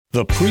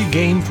The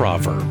pregame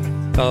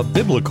proverb, a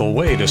biblical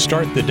way to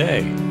start the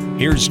day.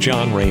 Here's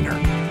John Rayner.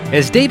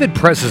 As David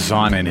presses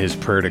on in his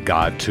prayer to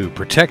God to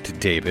protect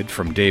David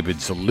from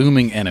David's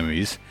looming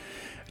enemies,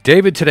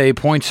 David today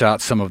points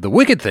out some of the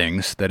wicked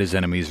things that his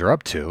enemies are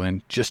up to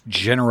and just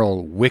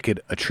general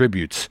wicked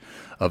attributes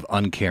of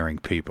uncaring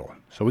people.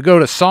 So we go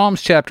to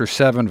Psalms chapter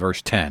 7,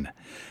 verse 10,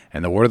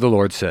 and the word of the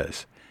Lord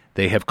says,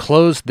 "They have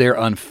closed their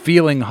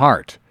unfeeling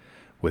heart.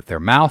 With their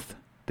mouth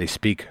they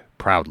speak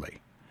proudly."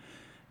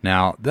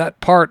 Now,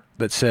 that part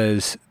that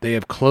says they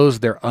have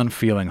closed their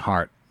unfeeling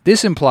heart,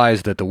 this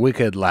implies that the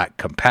wicked lack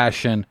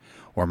compassion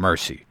or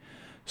mercy.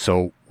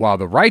 So while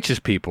the righteous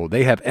people,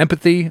 they have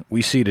empathy,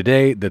 we see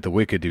today that the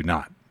wicked do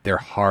not. They're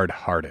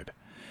hard-hearted.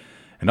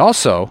 And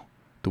also,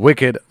 the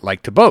wicked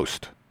like to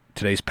boast.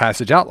 Today's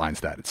passage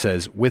outlines that. It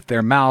says, with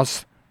their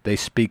mouths they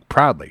speak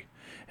proudly.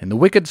 And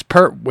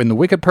when the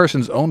wicked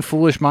person's own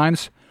foolish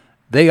minds,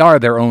 they are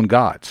their own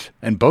gods.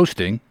 And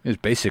boasting is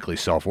basically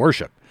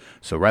self-worship.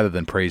 So rather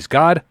than praise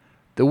God,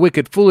 the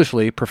wicked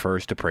foolishly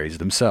prefers to praise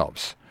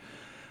themselves.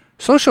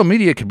 Social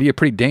media can be a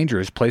pretty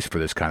dangerous place for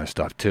this kind of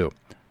stuff, too.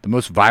 The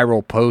most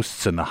viral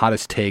posts and the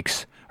hottest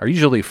takes are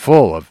usually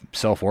full of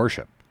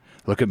self-worship.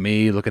 Look at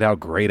me, look at how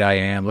great I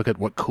am, look at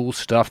what cool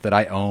stuff that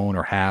I own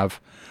or have.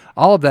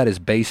 All of that is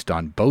based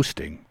on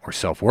boasting or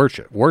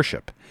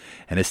self-worship.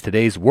 And as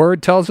today's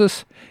word tells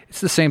us,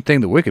 it's the same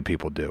thing that wicked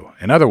people do.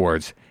 In other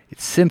words,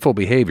 it's sinful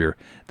behavior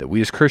that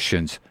we as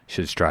Christians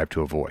should strive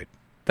to avoid.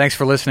 Thanks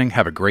for listening.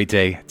 Have a great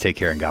day. Take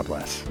care and God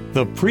bless.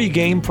 The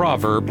pregame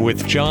proverb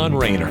with John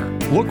Rayner.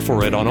 Look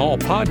for it on all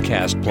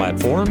podcast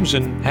platforms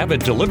and have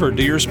it delivered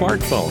to your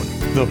smartphone.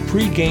 The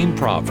pregame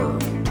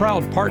proverb.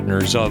 Proud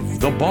partners of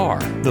The Bar,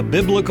 the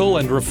Biblical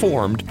and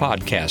Reformed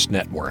Podcast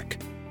Network.